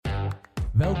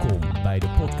Welkom bij de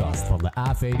podcast van de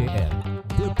AVDR,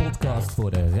 de podcast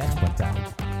voor de rechtspraktijk.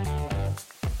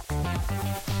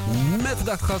 Met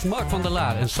vandaag gast Mark van der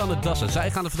Laar en Sanne Dassen.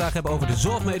 Zij gaan het vandaag hebben over de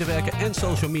zorgmedewerker en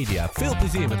social media. Veel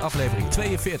plezier met aflevering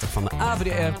 42 van de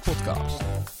AVDR podcast.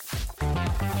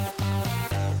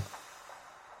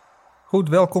 Goed,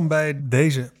 welkom bij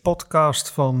deze podcast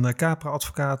van Capra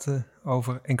Advocaten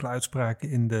over enkele uitspraken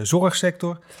in de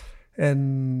zorgsector.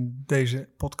 En deze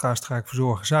podcast ga ik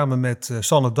verzorgen samen met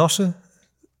Sanne Dassen.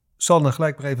 Sanne,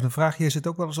 gelijk maar even een vraag. Jij zit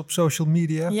ook wel eens op social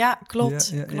media? Ja, klopt.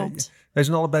 Ja. Klopt. Wij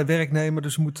zijn allebei werknemer,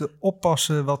 dus we moeten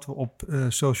oppassen wat we op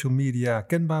social media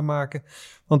kenbaar maken.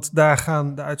 Want daar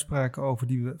gaan de uitspraken over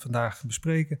die we vandaag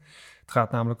bespreken. Het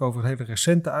gaat namelijk over een hele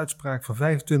recente uitspraak van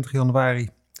 25 januari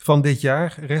van dit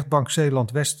jaar. Rechtbank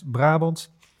Zeeland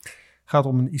West-Brabant. Het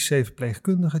gaat om een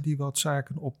IC-verpleegkundige die wat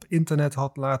zaken op internet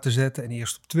had laten zetten en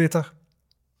eerst op Twitter.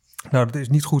 Nou, dat is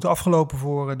niet goed afgelopen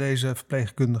voor deze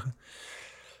verpleegkundige.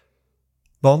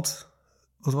 Want,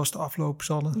 wat was de afloop,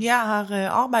 Sanne? Ja, haar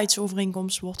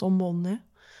arbeidsovereenkomst wordt ontbonden.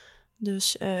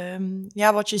 Dus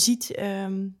wat je ziet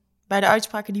bij de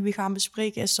uitspraken die we gaan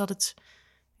bespreken is dat het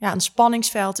een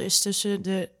spanningsveld is tussen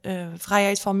de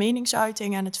vrijheid van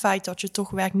meningsuiting en het feit dat je toch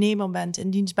werknemer bent in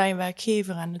dienst bij een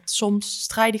werkgever. En het soms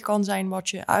strijdig kan zijn wat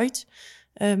je uit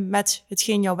met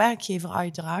hetgeen jouw werkgever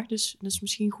uitdraagt. Dus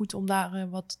misschien goed om daar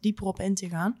wat dieper op in te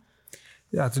gaan.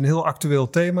 Ja, het is een heel actueel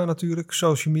thema natuurlijk.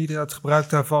 Social media, het gebruik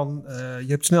daarvan. Je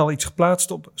hebt snel iets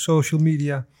geplaatst op social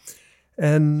media.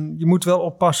 En je moet wel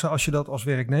oppassen als je dat als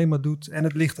werknemer doet. En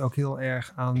het ligt ook heel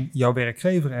erg aan jouw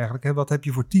werkgever eigenlijk. Hè? Wat heb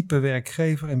je voor type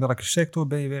werkgever? In welke sector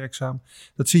ben je werkzaam?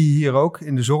 Dat zie je hier ook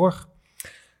in de zorg.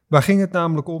 Waar ging het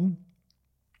namelijk om?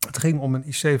 Het ging om een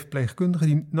IC-verpleegkundige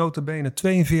die nota bene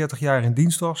 42 jaar in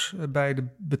dienst was bij de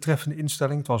betreffende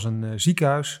instelling. Het was een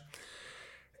ziekenhuis.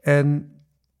 En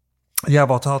ja,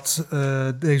 wat had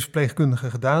deze verpleegkundige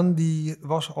gedaan? Die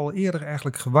was al eerder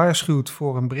eigenlijk gewaarschuwd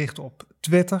voor een bericht op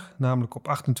Twitter, namelijk op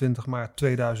 28 maart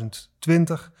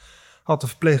 2020. Had de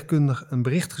verpleegkundige een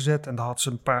bericht gezet en daar had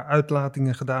ze een paar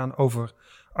uitlatingen gedaan over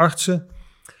artsen.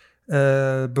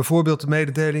 Bijvoorbeeld de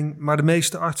mededeling, maar de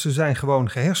meeste artsen zijn gewoon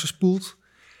gehersenspoeld.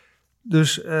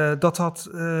 Dus dat had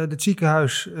het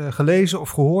ziekenhuis gelezen of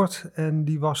gehoord en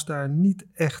die was daar niet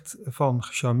echt van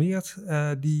gecharmeerd.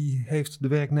 Die heeft de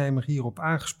werknemer hierop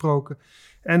aangesproken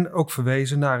en ook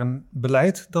verwezen naar een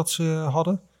beleid dat ze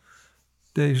hadden.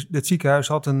 Dit ziekenhuis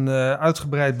had een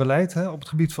uitgebreid beleid op het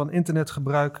gebied van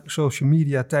internetgebruik, social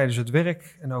media tijdens het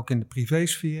werk en ook in de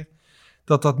privésfeer.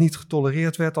 Dat niet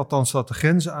getolereerd werd, althans dat de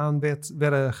grenzen aan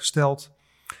werden gesteld.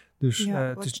 Dus,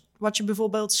 wat je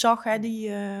bijvoorbeeld zag, die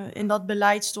in dat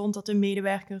beleid stond dat een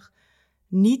medewerker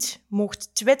niet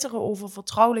mocht twitteren over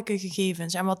vertrouwelijke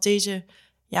gegevens. En wat deze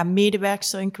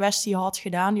medewerkster in kwestie had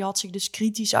gedaan, die had zich dus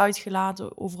kritisch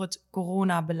uitgelaten over het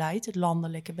coronabeleid, het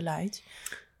landelijke beleid.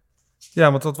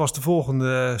 Ja, want dat was de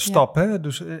volgende stap. Ja. Hè?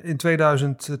 Dus in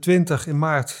 2020, in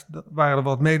maart, waren er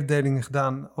wat mededelingen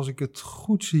gedaan. Als ik het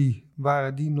goed zie,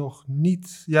 waren die nog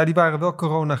niet... Ja, die waren wel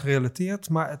corona gerelateerd,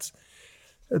 maar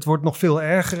het wordt nog veel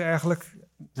erger eigenlijk,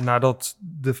 nadat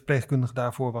de verpleegkundige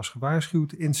daarvoor was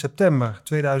gewaarschuwd. In september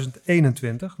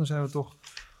 2021, dan zijn we toch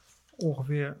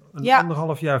ongeveer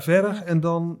anderhalf jaar verder. En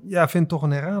dan vindt toch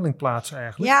een herhaling plaats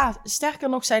eigenlijk. Ja, sterker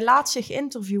nog, zij laat zich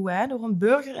interviewen door een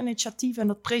burgerinitiatief. En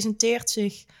dat presenteert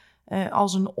zich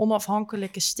als een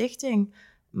onafhankelijke stichting.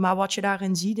 Maar wat je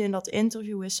daarin ziet in dat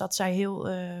interview is dat zij heel...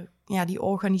 die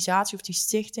organisatie of die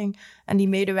stichting en die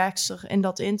medewerkster in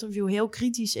dat interview heel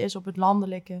kritisch is op het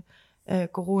landelijke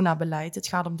coronabeleid. Het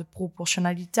gaat om de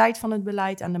proportionaliteit van het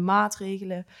beleid en de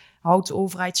maatregelen. Houdt de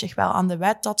overheid zich wel aan de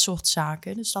wet, dat soort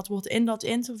zaken. Dus dat wordt in dat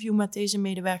interview met deze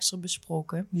medewerkster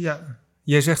besproken. Ja,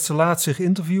 jij zegt ze laat zich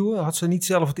interviewen. Had ze niet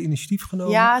zelf het initiatief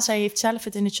genomen? Ja, zij heeft zelf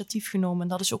het initiatief genomen.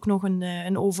 Dat is ook nog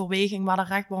een overweging waar de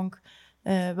rechtbank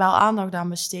wel aandacht aan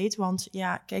besteedt. Want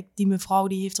kijk, die mevrouw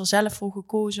die heeft er zelf voor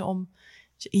gekozen om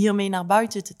hiermee naar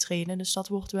buiten te treden. Dus dat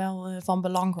wordt wel van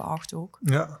belang geacht ook.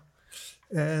 Ja,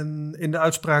 en in de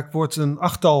uitspraak wordt een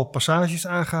 8-tal passages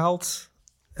aangehaald.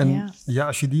 En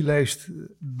als je die leest,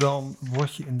 dan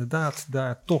word je inderdaad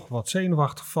daar toch wat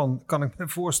zenuwachtig van, kan ik me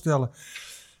voorstellen.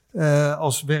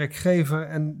 Als werkgever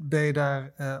en ben je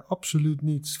daar absoluut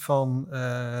niet van,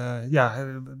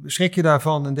 schrik je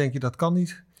daarvan en denk je dat kan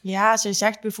niet? Ja, zij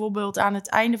zegt bijvoorbeeld aan het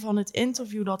einde van het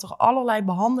interview dat er allerlei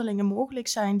behandelingen mogelijk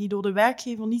zijn die door de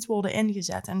werkgever niet worden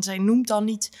ingezet. En zij noemt dan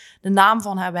niet de naam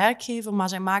van haar werkgever, maar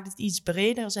zij maakt het iets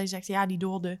breder. Zij zegt die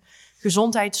door de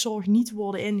gezondheidszorg niet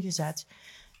worden ingezet.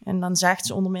 En dan zegt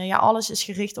ze onder meer, alles is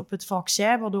gericht op het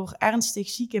vaccin, waardoor ernstig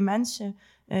zieke mensen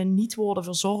niet worden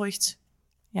verzorgd.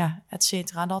 Ja, et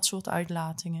cetera, dat soort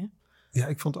uitlatingen. Ja,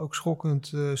 ik vond het ook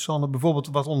schokkend, Sanne. Bijvoorbeeld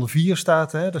wat onder 4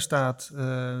 staat. Hè, daar staat,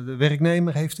 de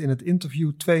werknemer heeft in het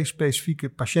interview 2 specifieke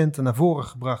patiënten naar voren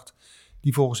gebracht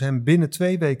die volgens hem binnen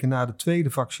 2 weken na de tweede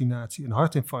vaccinatie een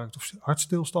hartinfarct of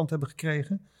hartstilstand hebben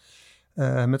gekregen.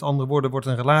 Met andere woorden, wordt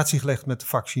een relatie gelegd met de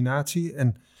vaccinatie.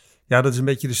 En ja, dat is een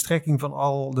beetje de strekking van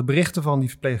al de berichten van die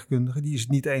verpleegkundigen. Die is het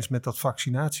niet eens met dat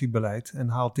vaccinatiebeleid en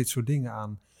haalt dit soort dingen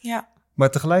aan. Ja.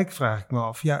 Maar tegelijk vraag ik me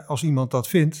af, ja, als iemand dat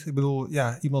vindt, ik bedoel,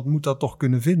 ja, iemand moet dat toch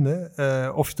kunnen vinden,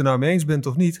 of je het er nou mee eens bent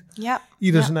of niet. Ja.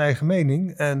 Ieder zijn eigen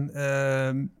mening. En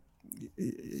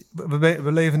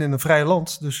we leven in een vrij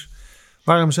land, dus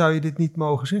waarom zou je dit niet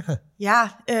mogen zeggen?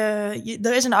 Ja,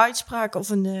 er is een uitspraak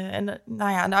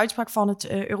een uitspraak van het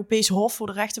Europees Hof voor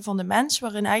de Rechten van de Mens,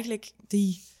 waarin eigenlijk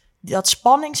dat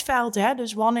spanningsveld, hè,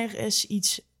 dus wanneer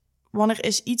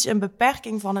is iets een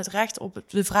beperking van het recht op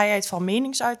de vrijheid van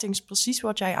meningsuiting, is precies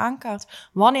wat jij aankaart.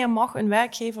 Wanneer mag een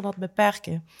werkgever dat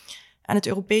beperken? En het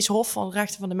Europees Hof van de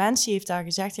Rechten van de Mens heeft daar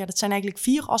gezegd, ja, dat zijn eigenlijk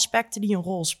 4 aspecten die een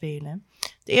rol spelen.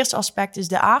 Het eerste aspect is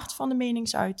de aard van de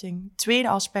meningsuiting. Het tweede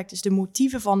aspect is de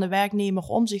motieven van de werknemer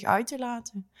om zich uit te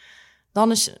laten.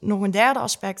 Dan is nog een derde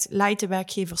aspect, leidt de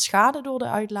werkgever schade door de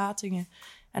uitlatingen?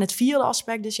 En het vierde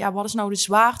aspect is, ja, wat is nou de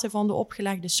zwaarte van de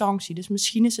opgelegde sanctie? Dus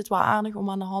misschien is het wel aardig om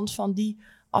aan de hand van die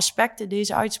aspecten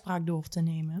deze uitspraak door te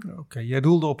nemen. Oké, jij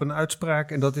doelde op een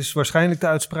uitspraak en dat is waarschijnlijk de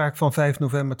uitspraak van 5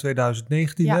 november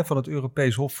 2019 hè, van het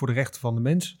Europees Hof voor de Rechten van de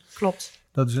Mens. Klopt.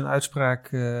 Dat is een uitspraak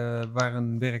waar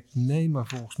een werknemer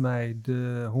volgens mij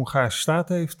de Hongaarse staat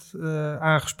heeft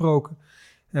aangesproken.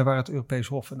 En waar het Europees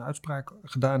Hof een uitspraak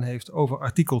gedaan heeft over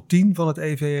artikel 10 van het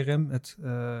EVRM. Het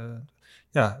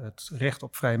recht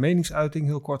op vrije meningsuiting,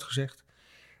 heel kort gezegd.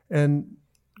 En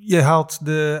je haalt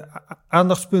de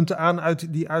aandachtspunten aan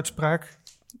uit die uitspraak.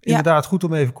 Inderdaad, goed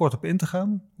om even kort op in te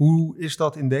gaan. Hoe is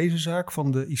dat in deze zaak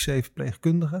van de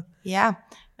IC-verpleegkundige? Ja,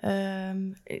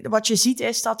 wat je ziet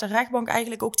is dat de rechtbank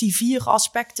eigenlijk ook die 4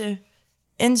 aspecten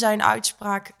in zijn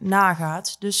uitspraak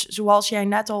nagaat. Dus zoals jij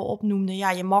net al opnoemde,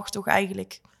 ja, je mag toch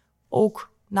eigenlijk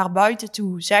ook naar buiten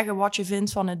toe zeggen wat je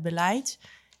vindt van het beleid.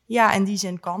 Ja, in die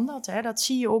zin kan dat. Hè. Dat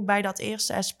zie je ook bij dat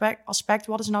eerste aspect.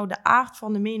 Wat is nou de aard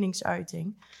van de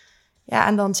meningsuiting? Ja,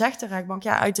 en dan zegt de rechtbank,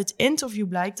 ja, uit het interview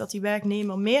blijkt dat die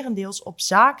werknemer merendeels op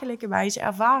zakelijke wijze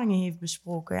ervaringen heeft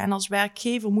besproken. En als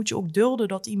werkgever moet je ook dulden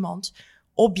dat iemand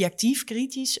objectief,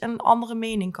 kritisch een andere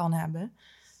mening kan hebben.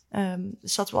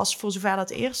 Dus dat was voor zover dat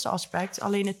eerste aspect.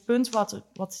 Alleen het punt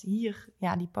wat hier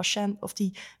die patiënt of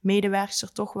die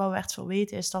medewerkster toch wel werd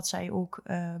verweten, is dat zij ook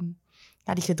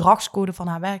die gedragscode van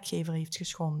haar werkgever heeft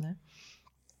geschonden.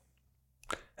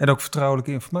 En ook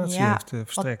vertrouwelijke informatie heeft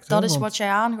verstrekt. Dat is wat jij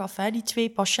aangaf, hè? Die 2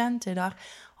 patiënten.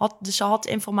 Ze had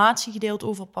informatie gedeeld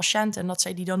over patiënten en dat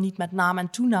zij die dan niet met naam en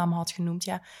toenaam had genoemd.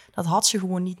 Ja, dat had ze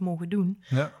gewoon niet mogen doen.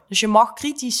 Ja. Dus je mag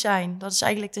kritisch zijn. Dat is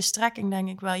eigenlijk de strekking, denk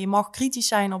ik wel. Je mag kritisch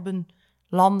zijn op een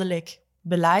landelijk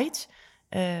beleid.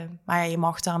 Maar ja, je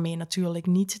mag daarmee natuurlijk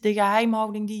niet de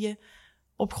geheimhouding die je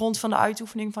op grond van de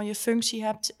uitoefening van je functie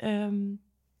hebt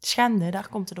schenden. Daar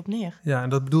komt het op neer. Ja, en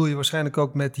dat bedoel je waarschijnlijk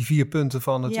ook met die 4 punten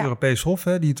van het Europees Hof,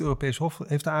 hè, die het Europees Hof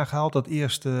heeft aangehaald. Dat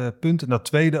eerste punt en dat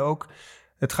tweede ook.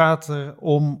 Het gaat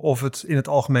erom of het in het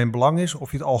algemeen belang is,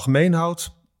 of je het algemeen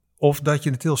houdt, of dat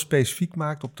je het heel specifiek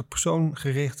maakt, op de persoon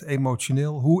gericht,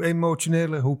 emotioneel. Hoe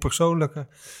emotioneler, hoe persoonlijker,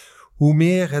 hoe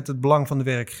meer het belang van de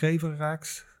werkgever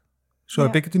raakt. Zo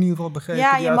heb ik het in ieder geval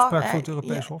begrepen, die uitspraak van het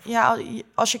Europees Hof. Ja,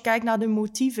 als je kijkt naar de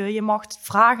motieven, je mag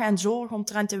vragen en zorgen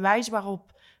omtrent de wijze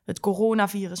waarop het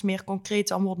coronavirus meer concreet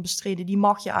dan wordt bestreden, die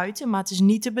mag je uiten. Maar het is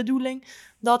niet de bedoeling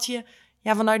dat je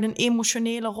vanuit een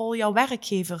emotionele rol jouw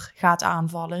werkgever gaat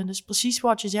aanvallen. Dus precies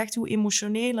wat je zegt, hoe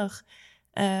emotioneler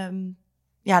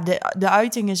de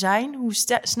uitingen zijn, hoe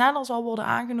sneller zal worden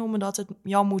aangenomen dat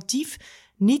jouw motief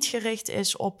niet gericht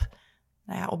is op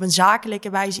een zakelijke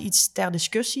wijze iets ter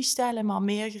discussie stellen, maar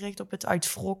meer gericht op het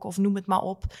uit wrok of noem het maar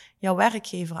op, jouw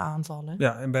werkgever aanvallen.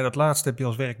 Ja, en bij dat laatste heb je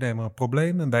als werknemer een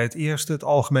probleem. En bij het eerste, het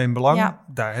algemeen belang,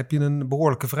 daar heb je een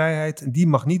behoorlijke vrijheid. En die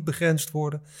mag niet begrensd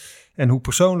worden. En hoe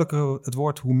persoonlijker het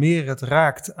wordt, hoe meer het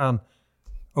raakt aan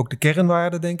ook de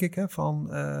kernwaarden, denk ik, hè,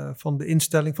 van de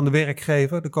instelling, van de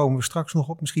werkgever. Daar komen we straks nog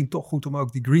op. Misschien toch goed om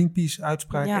ook die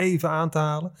Greenpeace-uitspraak even aan te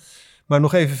halen. Maar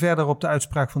nog even verder op de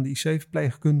uitspraak van de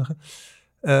IC-verpleegkundige.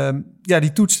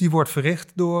 Die toets die wordt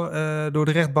verricht door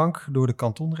de rechtbank, door de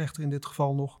kantonrechter in dit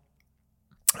geval nog.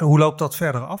 Hoe loopt dat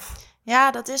verder af?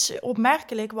 Ja, dat is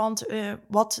opmerkelijk, want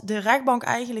wat de rechtbank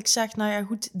eigenlijk zegt,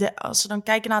 als we dan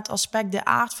kijken naar het aspect de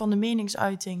aard van de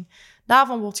meningsuiting,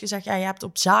 daarvan wordt gezegd, je hebt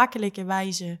op zakelijke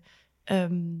wijze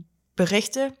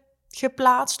berichten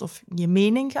geplaatst of je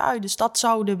mening geuit. Dus dat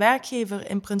zou de werkgever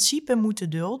in principe moeten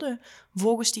dulden,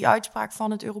 volgens die uitspraak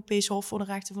van het Europees Hof voor de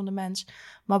Rechten van de Mens.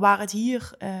 Maar waar het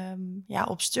hier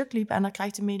op stuk liep, en dan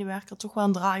krijgt de medewerker toch wel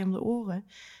een draai om de oren,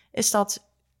 is dat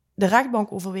de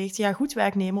rechtbank overweegt, ja goed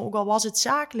werknemer, ook al was het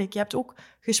zakelijk, je hebt ook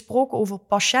gesproken over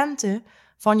patiënten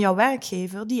van jouw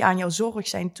werkgever die aan jouw zorg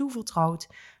zijn toevertrouwd.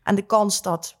 En de kans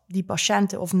dat die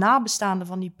patiënten of nabestaanden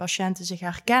van die patiënten zich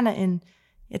herkennen in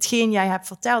hetgeen jij hebt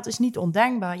verteld is niet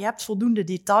ondenkbaar. Je hebt voldoende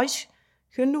details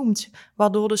genoemd,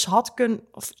 waardoor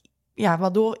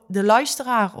de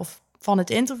luisteraar of van het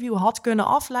interview had kunnen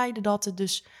afleiden dat het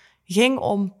dus ging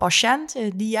om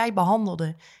patiënten die jij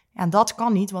behandelde. En dat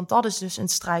kan niet, want dat is dus in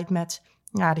strijd met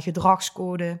de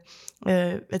gedragscode,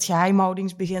 het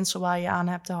geheimhoudingsbeginsel waar je aan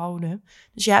hebt te houden.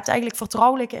 Dus je hebt eigenlijk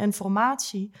vertrouwelijke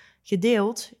informatie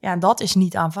gedeeld. Ja, en dat is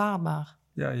niet aanvaardbaar.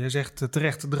 Ja, je zegt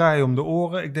terecht draaien om de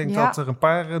oren. Ik denk dat er een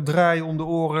paar draaien om de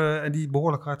oren en die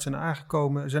behoorlijk hard zijn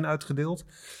aangekomen, zijn uitgedeeld.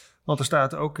 Want er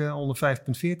staat ook onder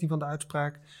 5.14 van de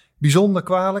uitspraak. Bijzonder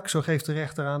kwalijk, zo geeft de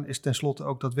rechter aan, is tenslotte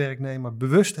ook dat werknemer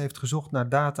bewust heeft gezocht naar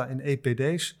data in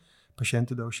EPD's,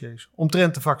 patiëntendossiers,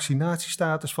 omtrent de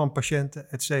vaccinatiestatus van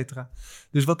patiënten, et cetera.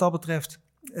 Dus wat dat betreft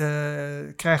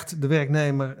krijgt de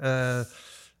werknemer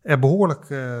er behoorlijk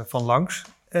van langs.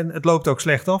 En het loopt ook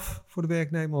slecht af voor de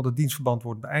werknemer, want het dienstverband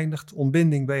wordt beëindigd.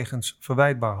 Ontbinding wegens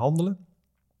verwijtbaar handelen.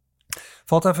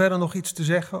 Valt daar verder nog iets te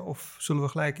zeggen? Of zullen we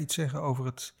gelijk iets zeggen over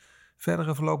het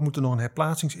verdere verloop? Moet er nog een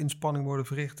herplaatsingsinspanning worden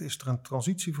verricht? Is er een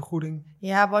transitievergoeding?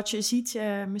 Ja, wat je ziet,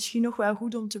 misschien nog wel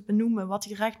goed om te benoemen, wat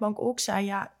die rechtbank ook zei.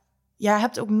 Ja, jij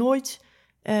hebt ook nooit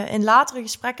in latere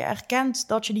gesprekken erkend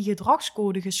dat je die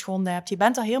gedragscode geschonden hebt. Je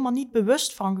bent er helemaal niet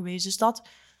bewust van geweest. Dus dat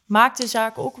maakt de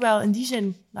zaak ook wel in die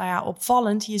zin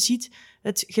opvallend. Je ziet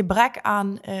het gebrek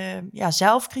aan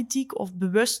zelfkritiek of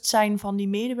bewustzijn van die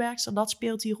medewerkster. Dat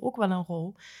speelt hier ook wel een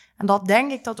rol. En dat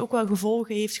denk ik dat ook wel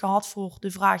gevolgen heeft gehad voor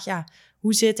de vraag,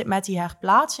 hoe zit het met die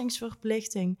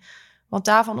herplaatsingsverplichting? Want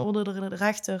daarvan oordeelde de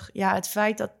rechter, het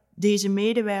feit dat deze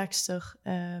medewerkster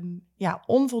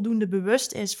onvoldoende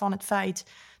bewust is van het feit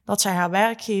dat zij haar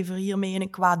werkgever hiermee in een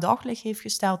kwaad daglicht heeft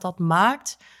gesteld, dat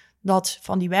maakt dat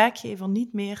van die werkgever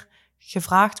niet meer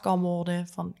gevraagd kan worden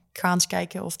van ga eens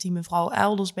kijken of die mevrouw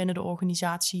elders binnen de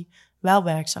organisatie wel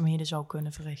werkzaamheden zou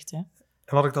kunnen verrichten.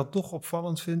 En wat ik dan toch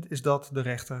opvallend vind, is dat de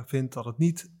rechter vindt dat het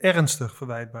niet ernstig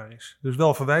verwijtbaar is. Dus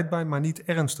wel verwijtbaar, maar niet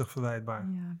ernstig verwijtbaar.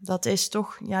 Ja, dat is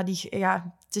toch,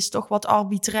 het is toch wat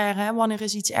arbitrair, hè? Wanneer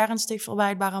is iets ernstig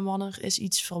verwijtbaar en wanneer is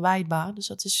iets verwijtbaar. Dus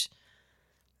dat is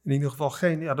in ieder geval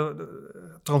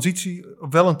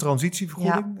wel een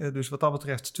transitievergoeding. Ja. Dus wat dat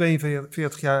betreft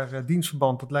 42 jaar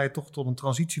dienstverband, dat leidt toch tot een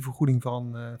transitievergoeding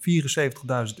van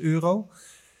 €74.000.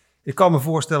 Ik kan me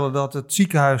voorstellen dat het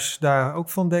ziekenhuis daar ook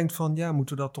van denkt van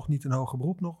moeten we dat toch niet in hoger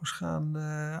beroep nog eens gaan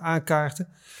aankaarten.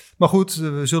 Maar goed,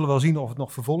 we zullen wel zien of het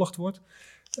nog vervolgd wordt.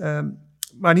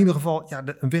 Maar in ieder geval,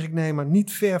 een werknemer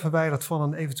niet ver verwijderd van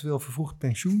een eventueel vervroegd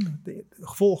pensioen. De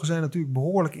gevolgen zijn natuurlijk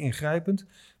behoorlijk ingrijpend.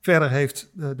 Verder heeft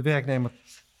de werknemer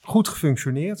goed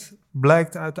gefunctioneerd,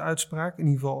 blijkt uit de uitspraak. In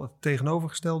ieder geval het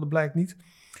tegenovergestelde blijkt niet.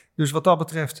 Dus wat dat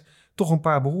betreft toch een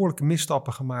paar behoorlijke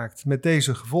misstappen gemaakt met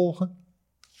deze gevolgen.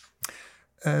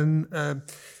 En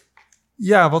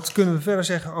wat kunnen we verder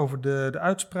zeggen over de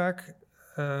uitspraak?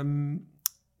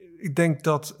 Ik denk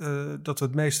dat we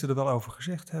het meeste er wel over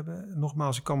gezegd hebben.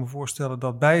 Nogmaals, ik kan me voorstellen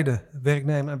dat beide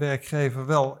werknemer en werkgever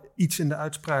wel iets in de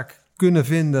uitspraak kunnen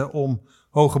vinden om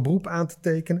hoger beroep aan te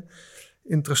tekenen.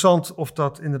 Interessant of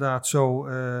dat inderdaad zo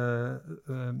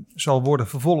zal worden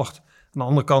vervolgd. Aan de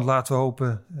andere kant laten we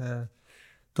hopen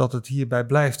dat het hierbij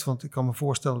blijft. Want ik kan me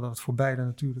voorstellen dat het voor beide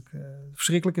natuurlijk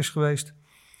verschrikkelijk is geweest.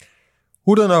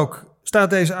 Hoe dan ook, staat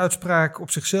deze uitspraak op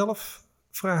zichzelf?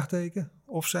 Vraagteken.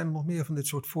 Of zijn er nog meer van dit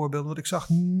soort voorbeelden? Want ik zag,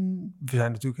 we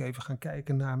zijn natuurlijk even gaan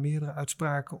kijken naar meerdere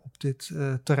uitspraken op dit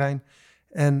terrein.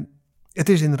 En het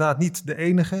is inderdaad niet de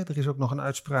enige. Er is ook nog een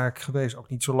uitspraak geweest, ook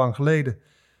niet zo lang geleden.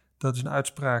 Dat is een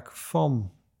uitspraak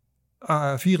van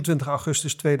 24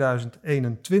 augustus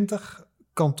 2021.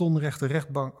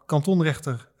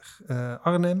 Kantonrechter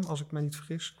Arnhem, als ik me niet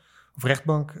vergis. Of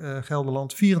rechtbank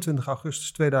Gelderland, 24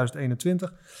 augustus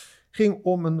 2021. Ging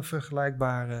om een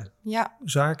vergelijkbare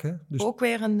zaak. Hè? Dus ook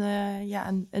weer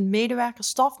een medewerker,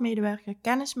 stafmedewerker,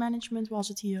 kennismanagement was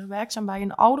het hier. Werkzaam bij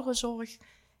een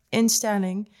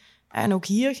ouderenzorginstelling. En ook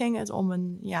hier ging het om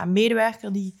een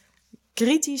medewerker die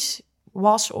kritisch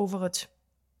was over het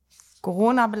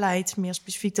coronabeleid, meer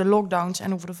specifiek de lockdowns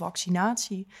en over de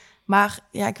vaccinatie. Maar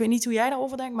ik weet niet hoe jij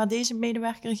daarover denkt, maar deze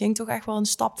medewerker ging toch echt wel een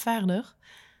stap verder.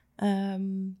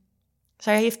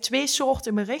 Zij heeft 2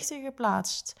 soorten berichten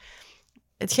geplaatst.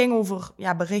 het ging over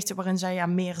berichten waarin zij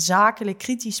meer zakelijk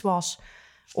kritisch was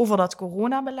over dat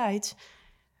coronabeleid.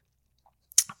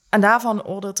 En daarvan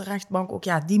oordeelt de rechtbank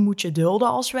ook, die moet je dulden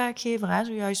als werkgever. Hè?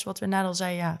 Zojuist wat we net al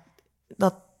zeiden,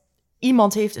 dat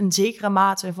iemand heeft een zekere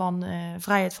mate van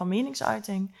vrijheid van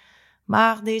meningsuiting.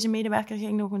 Maar deze medewerker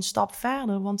ging nog een stap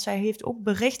verder, want zij heeft ook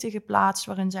berichten geplaatst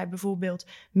waarin zij bijvoorbeeld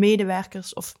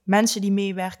medewerkers of mensen die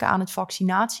meewerken aan het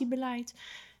vaccinatiebeleid,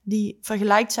 die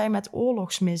vergelijkt zij met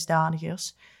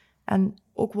oorlogsmisdadigers. En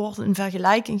ook wordt een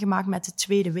vergelijking gemaakt met de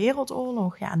Tweede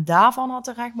Wereldoorlog. Ja, en daarvan had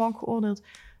de rechtbank geoordeeld,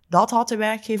 dat had de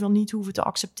werkgever niet hoeven te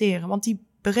accepteren. Want die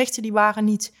berichten die waren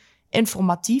niet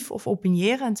informatief of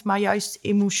opinierend, maar juist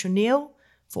emotioneel,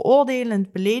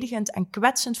 veroordelend, beledigend en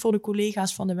kwetsend voor de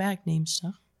collega's van de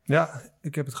werknemster. Ja,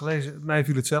 ik heb het gelezen. Mij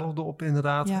viel hetzelfde op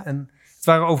inderdaad. Ja. En het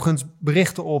waren overigens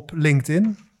berichten op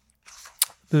LinkedIn.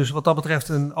 Dus wat dat betreft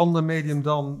een ander medium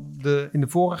dan in de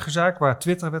vorige zaak, waar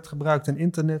Twitter werd gebruikt en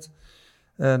internet.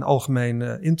 Een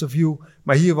algemeen interview.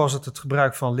 Maar hier was het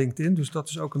gebruik van LinkedIn. Dus dat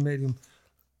is ook een medium.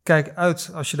 Kijk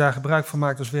uit als je daar gebruik van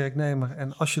maakt als werknemer.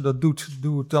 En als je dat doet,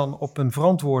 doe het dan op een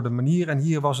verantwoorde manier. En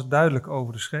hier was het duidelijk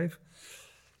over de schreef.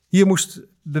 Hier mocht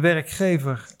de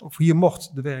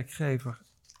werkgever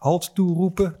halt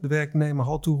toeroepen, de werknemer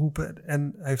halt toeroepen.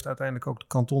 En heeft uiteindelijk ook de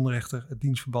kantonrechter het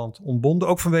dienstverband ontbonden.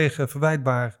 Ook vanwege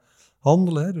verwijtbaar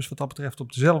handelen. Dus wat dat betreft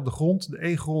op dezelfde grond, de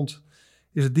E-grond,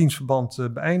 is het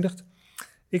dienstverband beëindigd.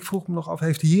 Ik vroeg me nog af,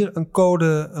 heeft hier een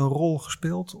code een rol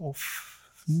gespeeld of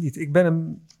niet? Ik ben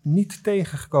hem niet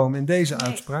tegengekomen in deze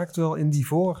uitspraak. Terwijl in die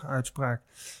vorige uitspraak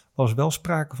was wel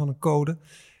sprake van een code.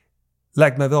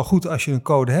 Lijkt mij wel goed als je een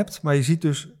code hebt. Maar je ziet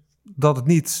dus dat het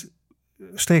niet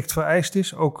strikt vereist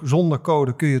is. Ook zonder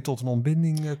code kun je tot een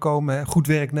ontbinding komen. Goed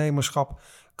werknemerschap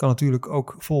kan natuurlijk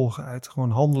ook volgen uit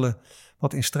gewoon handelen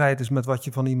wat in strijd is met wat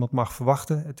je van iemand mag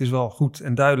verwachten. Het is wel goed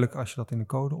en duidelijk als je dat in een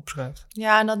code opschrijft.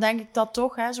 Ja, en dan denk ik dat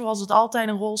toch, zoals het altijd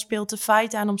een rol speelt, de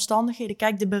feiten en omstandigheden.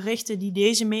 Kijk, de berichten die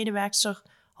deze medewerkster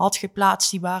had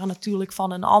geplaatst, die waren natuurlijk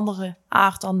van een andere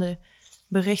aard dan de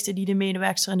berichten die de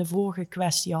medewerkster in de vorige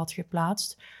kwestie had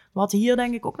geplaatst. Wat hier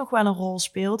denk ik ook nog wel een rol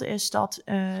speelt, is dat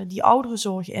die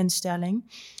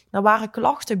ouderenzorginstelling, daar waren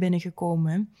klachten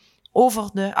binnengekomen over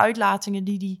de uitlatingen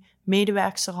die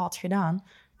medewerkster had gedaan.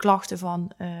 Klachten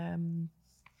van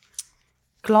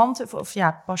klanten of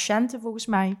patiënten volgens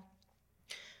mij.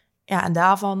 Ja, en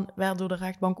daarvan werd door de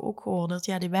rechtbank ook geoordeeld.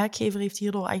 Ja, de werkgever heeft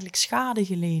hierdoor eigenlijk schade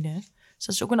geleden. Dus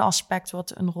dat is ook een aspect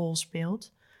wat een rol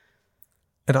speelt.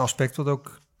 En een aspect wat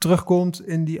ook terugkomt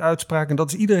in die uitspraak, en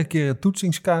dat is iedere keer het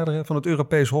toetsingskader van het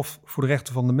Europees Hof voor de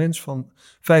Rechten van de Mens van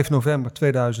 5 november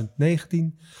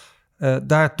 2019.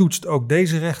 Daar toetst ook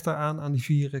deze rechter aan die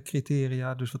 4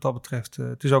 criteria. Dus wat dat betreft,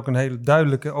 het is ook een hele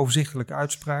duidelijke, overzichtelijke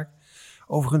uitspraak.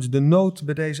 Overigens, de noot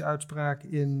bij deze uitspraak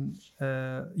in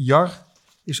JAR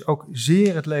is ook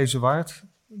zeer het lezen waard.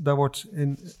 Daar wordt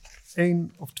in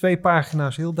 1 of 2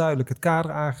 pagina's heel duidelijk het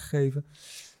kader aangegeven.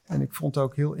 En ik vond het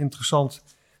ook heel interessant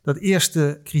dat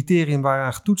eerste criterium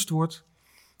waaraan getoetst wordt,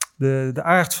 de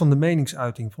aard van de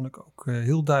meningsuiting, vond ik ook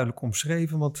heel duidelijk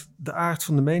omschreven. Want de aard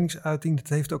van de meningsuiting, dat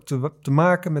heeft ook te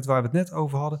maken met waar we het net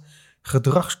over hadden.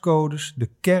 Gedragscodes, de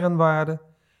kernwaarden,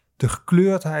 de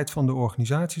gekleurdheid van de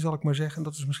organisatie, zal ik maar zeggen. En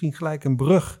dat is misschien gelijk een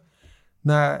brug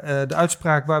naar de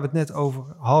uitspraak waar we het net over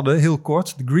hadden, heel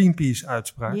kort, de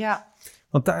Greenpeace-uitspraak. Ja.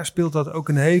 Want daar speelt dat ook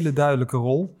een hele duidelijke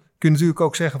rol. Kun je natuurlijk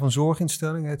ook zeggen van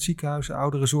zorginstellingen, het ziekenhuis, de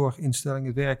ouderenzorginstellingen,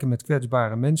 het werken met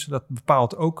kwetsbare mensen. Dat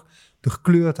bepaalt ook de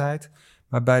gekleurdheid.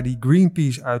 Maar bij die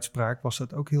Greenpeace-uitspraak was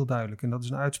dat ook heel duidelijk. En dat is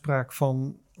een uitspraak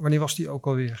van, wanneer was die ook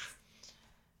alweer?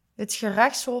 Het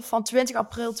gerechtshof van 20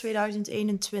 april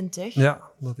 2021. Ja,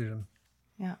 dat is hem.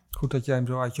 Ja. Goed dat jij hem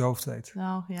zo uit je hoofd weet.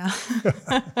 Nou ja.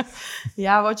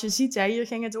 Ja, wat je ziet, hier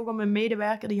ging het ook om een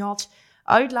medewerker die had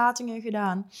uitlatingen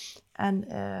gedaan. En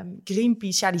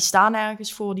Greenpeace, die staan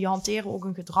ergens voor, die hanteren ook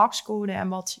een gedragscode. En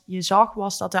wat je zag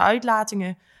was dat de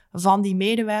uitlatingen van die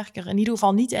medewerker in ieder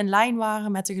geval niet in lijn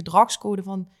waren met de gedragscode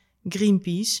van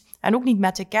Greenpeace. En ook niet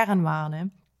met de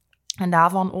kernwaarden. En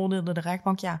daarvan oordeelde de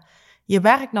rechtbank, je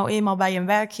werkt nou eenmaal bij een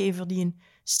werkgever die een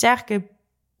sterke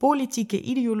politieke,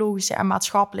 ideologische en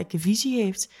maatschappelijke visie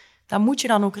heeft. Daar moet je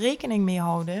dan ook rekening mee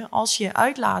houden als je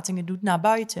uitlatingen doet naar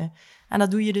buiten. En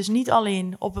dat doe je dus niet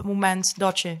alleen op het moment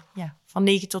dat je van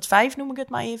 9 tot 5, noem ik het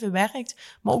maar even,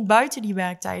 werkt. Maar ook buiten die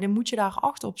werktijden moet je daar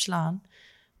acht op slaan.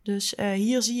 Dus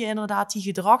hier zie je inderdaad die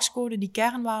gedragscode, die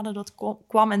kernwaarden, dat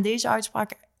kwam in deze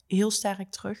uitspraak heel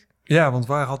sterk terug. Ja, want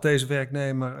waar had deze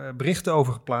werknemer berichten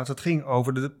over geplaatst? Het ging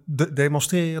over de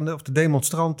demonstrerende of de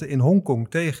demonstranten in Hongkong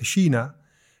tegen China.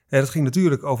 Dat ging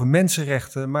natuurlijk over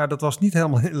mensenrechten, maar dat was niet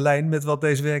helemaal in lijn met wat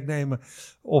deze werknemer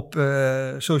op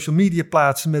social media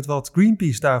plaatste, met wat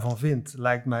Greenpeace daarvan vindt,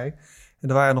 lijkt mij. En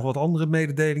er waren nog wat andere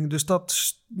mededelingen, dus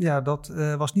dat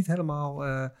was niet helemaal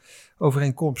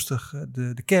overeenkomstig.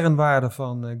 De kernwaarden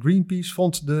van Greenpeace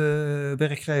vond de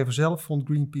werkgever zelf, vond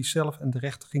Greenpeace zelf, en de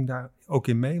rechter ging daar ook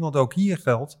in mee, want ook hier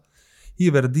geldt,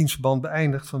 hier werd het dienstverband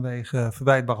beëindigd vanwege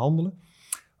verwijtbaar handelen.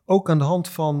 Ook aan de hand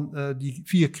van die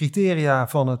 4 criteria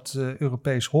van het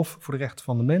Europees Hof voor de Rechten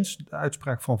van de Mens. De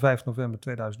uitspraak van 5 november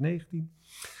 2019.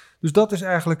 Dus dat is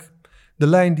eigenlijk de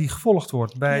lijn die gevolgd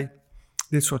wordt bij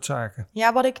dit soort zaken.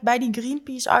 Ja, wat ik bij die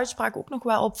Greenpeace-uitspraak ook nog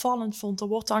wel opvallend vond. Er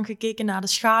wordt dan gekeken naar de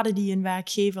schade die een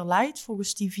werkgever leidt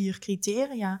volgens die 4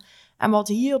 criteria. En wat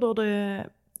hier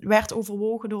werd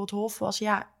overwogen door het Hof was,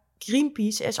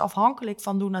 Greenpeace is afhankelijk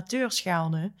van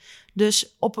donateursgelden.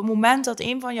 Dus op het moment dat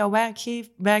een van jouw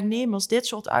werknemers dit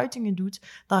soort uitingen doet,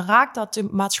 dan raakt dat de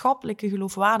maatschappelijke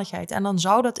geloofwaardigheid. En dan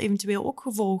zou dat eventueel ook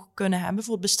gevolgen kunnen hebben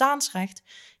voor het bestaansrecht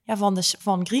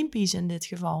van Greenpeace in dit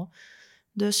geval.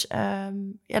 Dus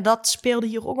dat speelde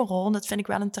hier ook een rol. En dat vind ik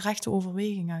wel een terechte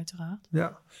overweging uiteraard.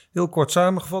 Ja, heel kort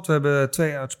samengevat. We hebben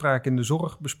 2 uitspraken in de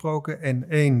zorg besproken en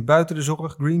 1 buiten de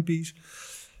zorg, Greenpeace.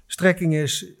 Strekking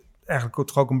is eigenlijk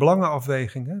toch ook een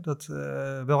belangenafweging. Hè? Dat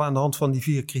wel aan de hand van die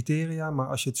 4 criteria, maar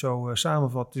als je het zo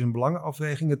samenvat, het is een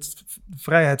belangenafweging. De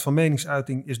vrijheid van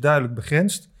meningsuiting is duidelijk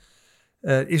begrensd.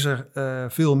 Is er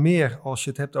veel meer als je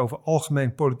het hebt over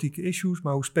algemeen politieke issues,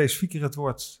 maar hoe specifieker het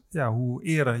wordt, hoe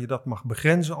eerder je dat mag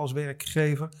begrenzen als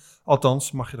werkgever.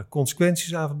 Althans, mag je er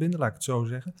consequenties aan verbinden, laat ik het zo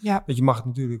zeggen. Ja. Want je mag het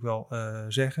natuurlijk wel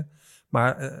zeggen,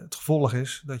 maar het gevolg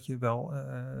is dat je wel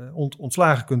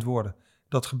ontslagen kunt worden.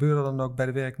 Dat gebeurde dan ook bij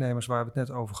de werknemers waar we het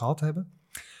net over gehad hebben.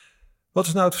 Wat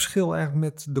is nou het verschil eigenlijk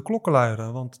met de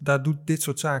klokkenluider? Want daar doet dit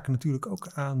soort zaken natuurlijk ook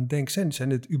aan denken. Zijn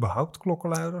dit überhaupt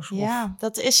klokkenluiders? Ja,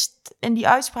 dat is in die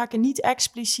uitspraken niet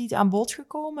expliciet aan bod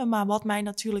gekomen. Maar wat mij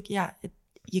natuurlijk...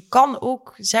 je kan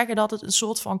ook zeggen dat het een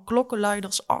soort van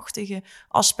klokkenluidersachtige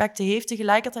aspecten heeft.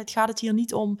 Tegelijkertijd gaat het hier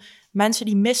niet om mensen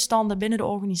die misstanden binnen de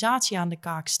organisatie aan de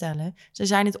kaak stellen. Ze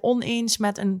zijn het oneens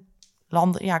met een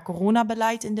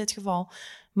coronabeleid in dit geval.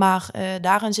 Maar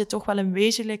daarin zit toch wel een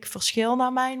wezenlijk verschil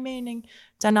naar mijn mening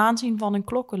ten aanzien van een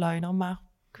klokkenluider. Maar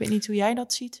ik weet niet hoe jij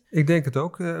dat ziet. Ik denk het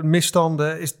ook.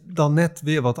 Misstanden is dan net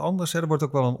weer wat anders. Hè. Er wordt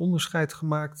ook wel een onderscheid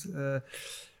gemaakt.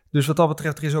 Dus wat dat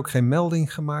betreft, er is ook geen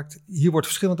melding gemaakt. Hier wordt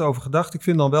verschillend over gedacht. Ik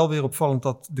vind dan wel weer opvallend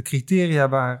dat de criteria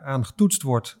waaraan getoetst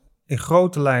wordt in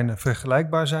grote lijnen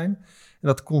vergelijkbaar zijn. En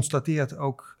dat constateert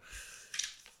ook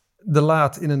De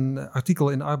Laat in een artikel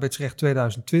in Arbeidsrecht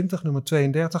 2020, nummer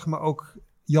 32, maar ook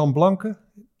Jan Blanke,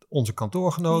 onze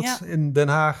kantoorgenoot in Den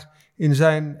Haag, in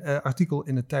zijn artikel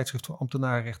in het tijdschrift voor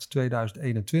ambtenarenrecht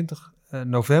 2021,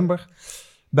 november.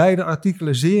 Beide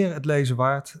artikelen zeer het lezen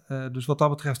waard. Dus wat dat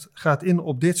betreft gaat in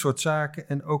op dit soort zaken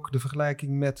en ook de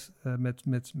vergelijking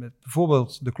met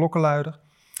bijvoorbeeld de klokkenluider.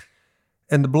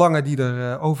 En de belangen die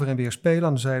er over en weer spelen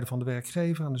aan de zijde van de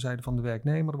werkgever, aan de zijde van de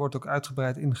werknemer. Er wordt ook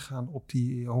uitgebreid ingegaan op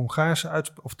die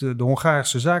de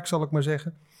Hongaarse zaak, zal ik maar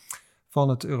zeggen, van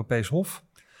het Europees Hof.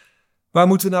 Waar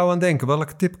moeten we nou aan denken?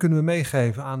 Welke tip kunnen we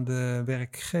meegeven aan de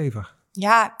werkgever?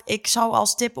 Ja, ik zou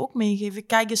als tip ook meegeven,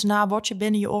 kijk eens naar wat je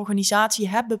binnen je organisatie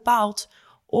hebt bepaald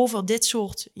over dit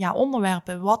soort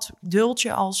onderwerpen. Wat duld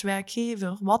je als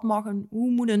werkgever?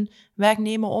 Hoe moet een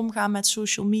werknemer omgaan met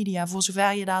social media? Voor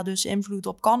zover je daar dus invloed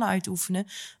op kan uitoefenen.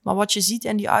 Maar wat je ziet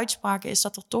in die uitspraken is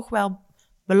dat er toch wel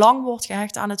belang wordt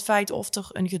gehecht aan het feit of er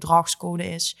een gedragscode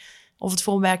is. Of het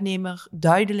voor een werknemer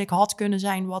duidelijk had kunnen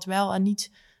zijn wat wel en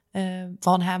niet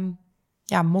van hem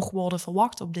mocht worden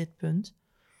verwacht op dit punt.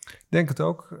 Ik denk het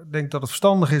ook. Ik denk dat het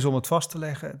verstandig is om het vast te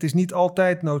leggen. Het is niet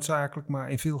altijd noodzakelijk, maar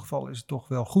in veel gevallen is het toch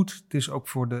wel goed. Het is ook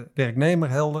voor de werknemer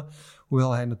helder,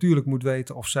 hoewel hij natuurlijk moet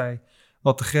weten of zij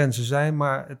wat de grenzen zijn.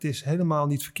 Maar het is helemaal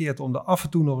niet verkeerd om er af en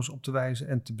toe nog eens op te wijzen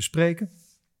en te bespreken.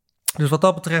 Dus wat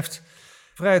dat betreft,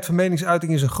 vrijheid van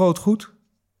meningsuiting is een groot goed.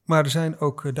 Maar er zijn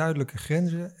ook duidelijke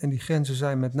grenzen. En die grenzen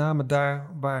zijn met name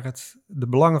daar waar het de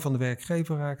belangen van de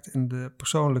werkgever raakt en de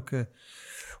persoonlijke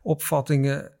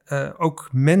opvattingen ook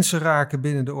mensen raken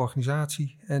binnen de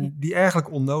organisatie. En die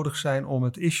eigenlijk onnodig zijn om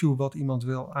het issue wat iemand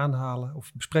wil aanhalen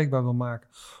of bespreekbaar wil maken,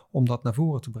 om dat naar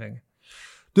voren te brengen.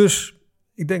 Dus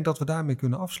ik denk dat we daarmee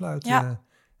kunnen afsluiten. Ja.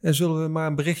 En zullen we maar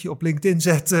een berichtje op LinkedIn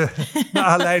zetten naar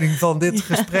aanleiding van dit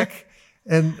gesprek.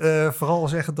 En vooral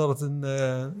zeggen dat het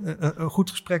een goed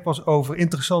gesprek was over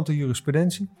interessante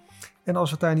jurisprudentie. En als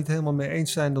we het daar niet helemaal mee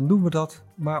eens zijn, dan doen we dat.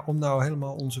 Maar om nou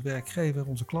helemaal onze werkgever,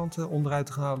 onze klanten onderuit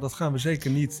te gaan halen, dat gaan we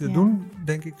zeker niet doen,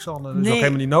 denk ik, Sanne. Dat is ook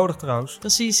helemaal niet nodig trouwens.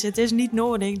 Precies, het is niet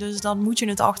nodig, dus dan moet je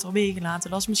het achterwege laten.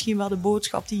 Dat is misschien wel de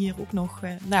boodschap die hier ook nog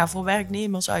voor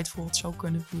werknemers uit voort zou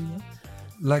kunnen vloeien.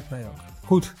 Lijkt mij ook.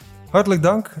 Goed, hartelijk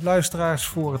dank luisteraars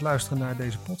voor het luisteren naar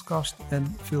deze podcast.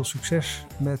 En veel succes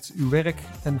met uw werk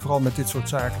en vooral met dit soort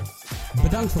zaken.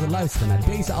 Bedankt voor het luisteren naar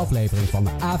deze aflevering van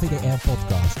de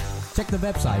AVDR-podcast. Check de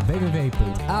website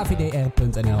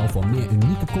www.avdr.nl voor meer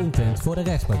unieke content voor de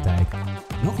rechtspraktijk.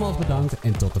 Nogmaals bedankt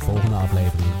en tot de volgende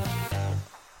aflevering.